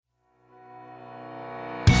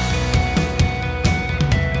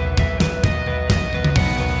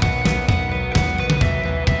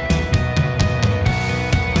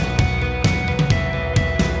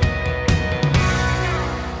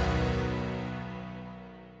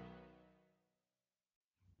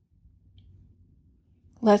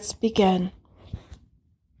Let's begin.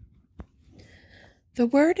 The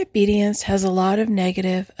word obedience has a lot of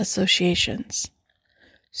negative associations.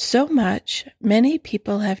 So much, many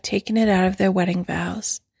people have taken it out of their wedding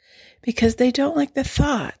vows because they don't like the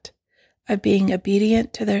thought of being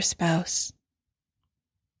obedient to their spouse.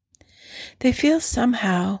 They feel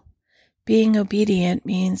somehow being obedient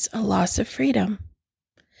means a loss of freedom,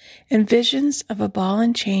 and visions of a ball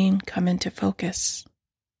and chain come into focus.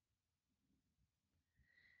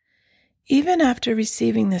 Even after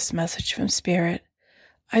receiving this message from Spirit,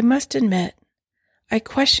 I must admit, I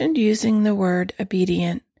questioned using the word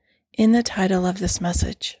obedient in the title of this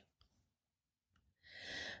message.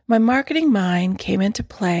 My marketing mind came into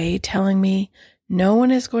play telling me no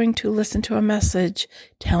one is going to listen to a message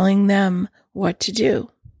telling them what to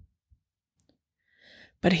do.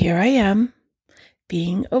 But here I am,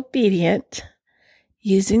 being obedient,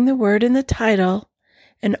 using the word in the title,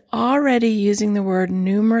 and already using the word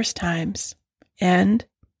numerous times, and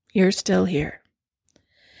you're still here.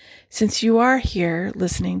 Since you are here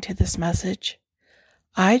listening to this message,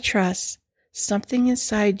 I trust something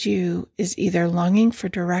inside you is either longing for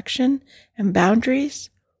direction and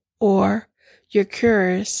boundaries, or you're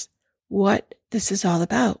curious what this is all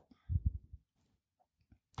about.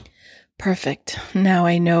 Perfect. Now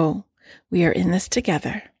I know we are in this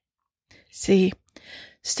together. See,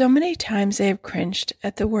 so many times I have cringed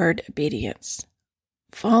at the word obedience.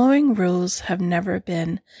 Following rules have never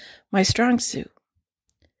been my strong suit.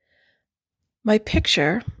 My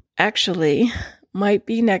picture, actually, might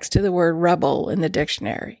be next to the word rebel in the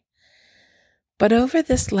dictionary. But over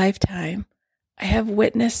this lifetime, I have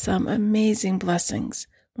witnessed some amazing blessings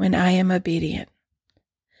when I am obedient.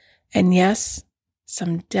 And yes,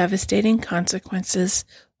 some devastating consequences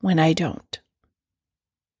when I don't.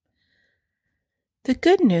 The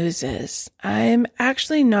good news is I'm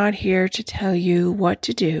actually not here to tell you what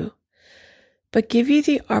to do, but give you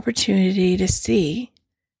the opportunity to see,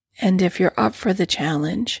 and if you're up for the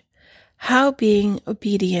challenge, how being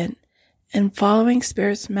obedient and following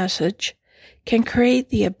Spirit's message can create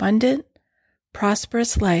the abundant,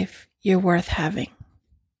 prosperous life you're worth having.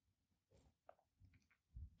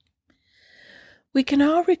 We can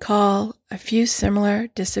all recall a few similar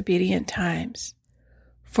disobedient times.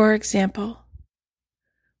 For example,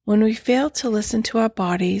 when we fail to listen to our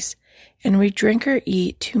bodies and we drink or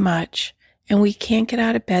eat too much and we can't get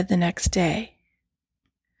out of bed the next day.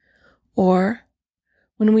 Or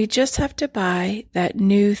when we just have to buy that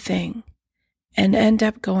new thing and end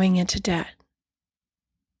up going into debt.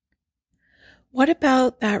 What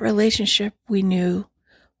about that relationship we knew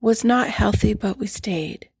was not healthy but we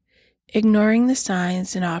stayed, ignoring the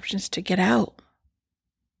signs and options to get out?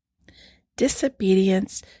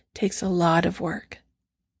 Disobedience takes a lot of work.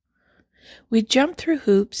 We jump through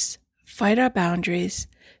hoops, fight our boundaries,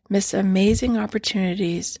 miss amazing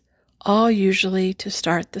opportunities, all usually to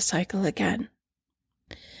start the cycle again.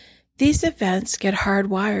 These events get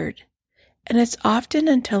hardwired, and it's often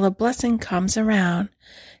until a blessing comes around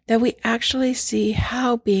that we actually see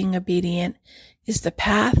how being obedient is the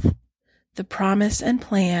path, the promise, and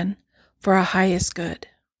plan for our highest good.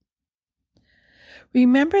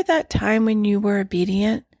 Remember that time when you were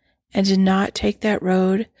obedient and did not take that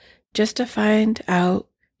road just to find out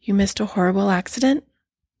you missed a horrible accident?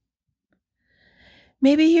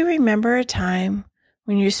 Maybe you remember a time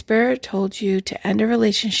when your spirit told you to end a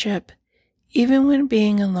relationship even when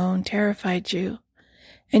being alone terrified you,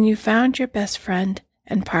 and you found your best friend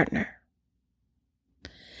and partner.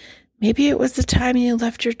 Maybe it was the time you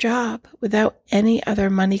left your job without any other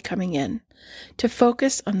money coming in to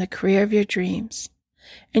focus on the career of your dreams,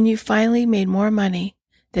 and you finally made more money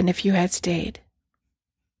than if you had stayed.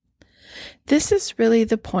 This is really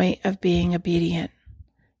the point of being obedient,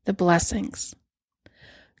 the blessings.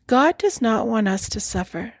 God does not want us to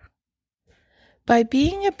suffer. By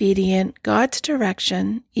being obedient, God's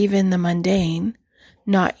direction, even the mundane,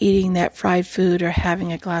 not eating that fried food or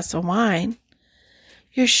having a glass of wine,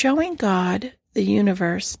 you're showing God, the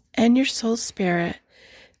universe, and your soul spirit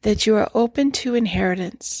that you are open to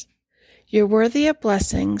inheritance. You're worthy of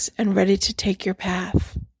blessings and ready to take your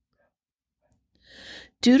path.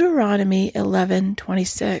 Deuteronomy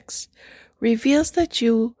 11:26 reveals that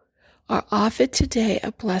you are offered today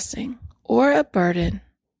a blessing or a burden.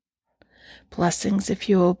 Blessings if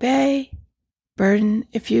you obey, burden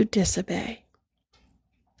if you disobey.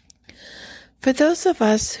 For those of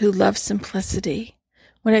us who love simplicity,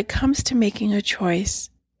 when it comes to making a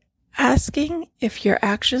choice, asking if your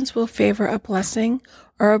actions will favor a blessing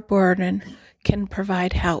or a burden can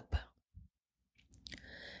provide help.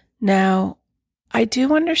 Now, I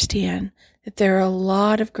do understand that there are a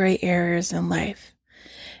lot of gray areas in life,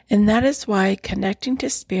 And that is why connecting to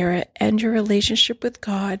Spirit and your relationship with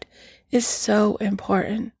God is so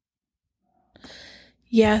important.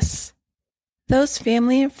 Yes, those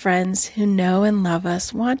family and friends who know and love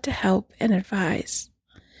us want to help and advise.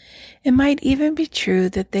 It might even be true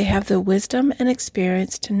that they have the wisdom and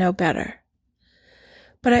experience to know better.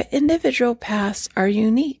 But our individual paths are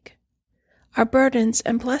unique. Our burdens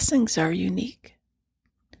and blessings are unique.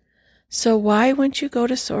 So why wouldn't you go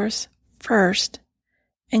to Source first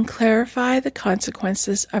and clarify the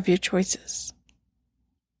consequences of your choices?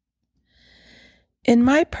 In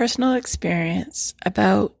my personal experience,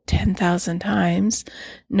 about 10,000 times,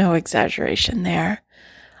 no exaggeration there,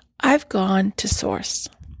 I've gone to Source,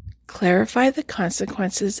 clarify the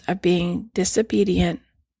consequences of being disobedient,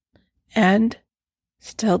 and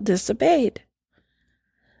still disobeyed.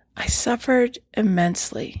 I suffered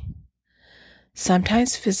immensely,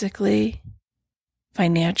 sometimes physically,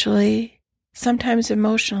 financially, sometimes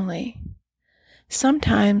emotionally,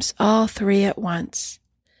 sometimes all three at once.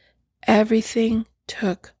 Everything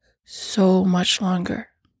took so much longer.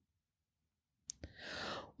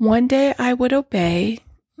 One day I would obey,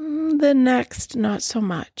 the next not so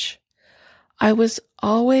much. I was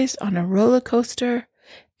always on a roller coaster,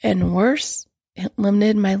 and worse, it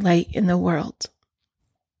limited my light in the world.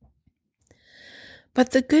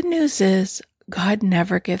 But the good news is God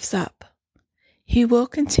never gives up. He will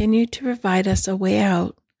continue to provide us a way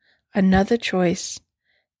out, another choice,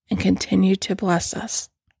 and continue to bless us.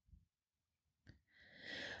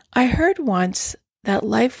 I heard once that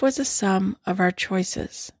life was a sum of our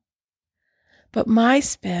choices. But my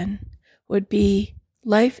spin would be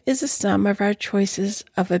life is a sum of our choices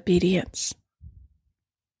of obedience.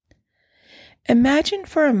 Imagine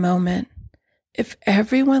for a moment if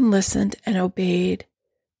everyone listened and obeyed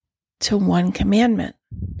to one commandment,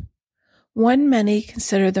 one many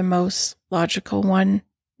consider the most logical one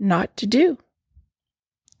not to do.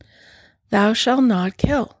 Thou shalt not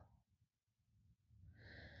kill.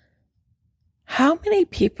 How many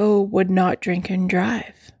people would not drink and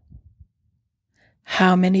drive?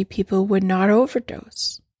 How many people would not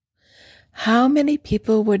overdose? How many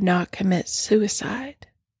people would not commit suicide?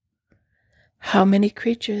 How many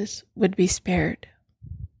creatures would be spared?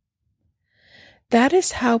 That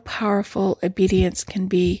is how powerful obedience can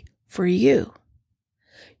be for you,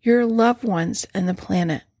 your loved ones, and the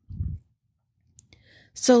planet.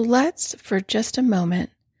 So let's, for just a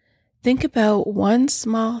moment, think about one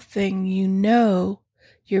small thing you know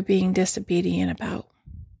you're being disobedient about.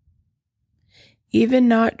 Even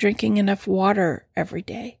not drinking enough water every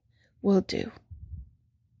day will do.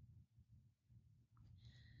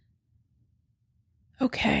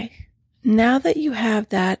 Okay, now that you have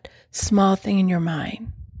that small thing in your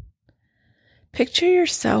mind, picture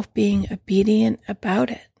yourself being obedient about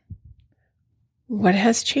it. What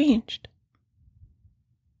has changed?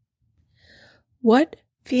 What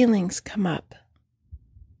feelings come up?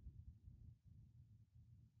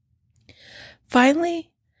 Finally,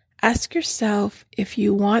 ask yourself if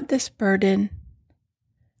you want this burden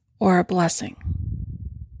or a blessing.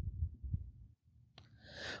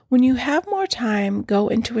 When you have more time, go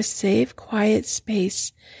into a safe, quiet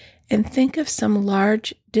space and think of some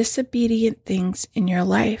large, disobedient things in your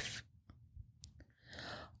life.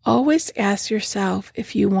 Always ask yourself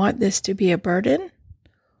if you want this to be a burden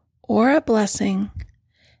or a blessing,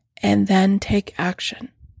 and then take action.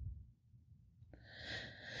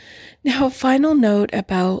 Now, a final note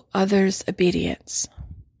about others' obedience.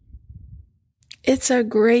 It's a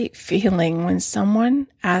great feeling when someone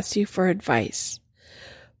asks you for advice,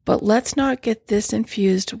 but let's not get this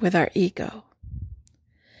infused with our ego.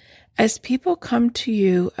 As people come to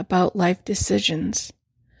you about life decisions,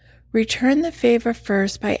 return the favor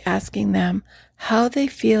first by asking them how they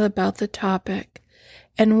feel about the topic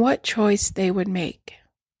and what choice they would make.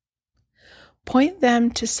 Point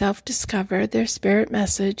them to self-discover their spirit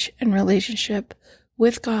message and relationship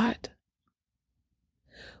with God.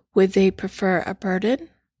 Would they prefer a burden,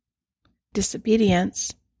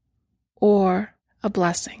 disobedience, or a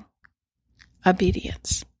blessing,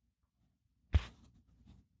 obedience?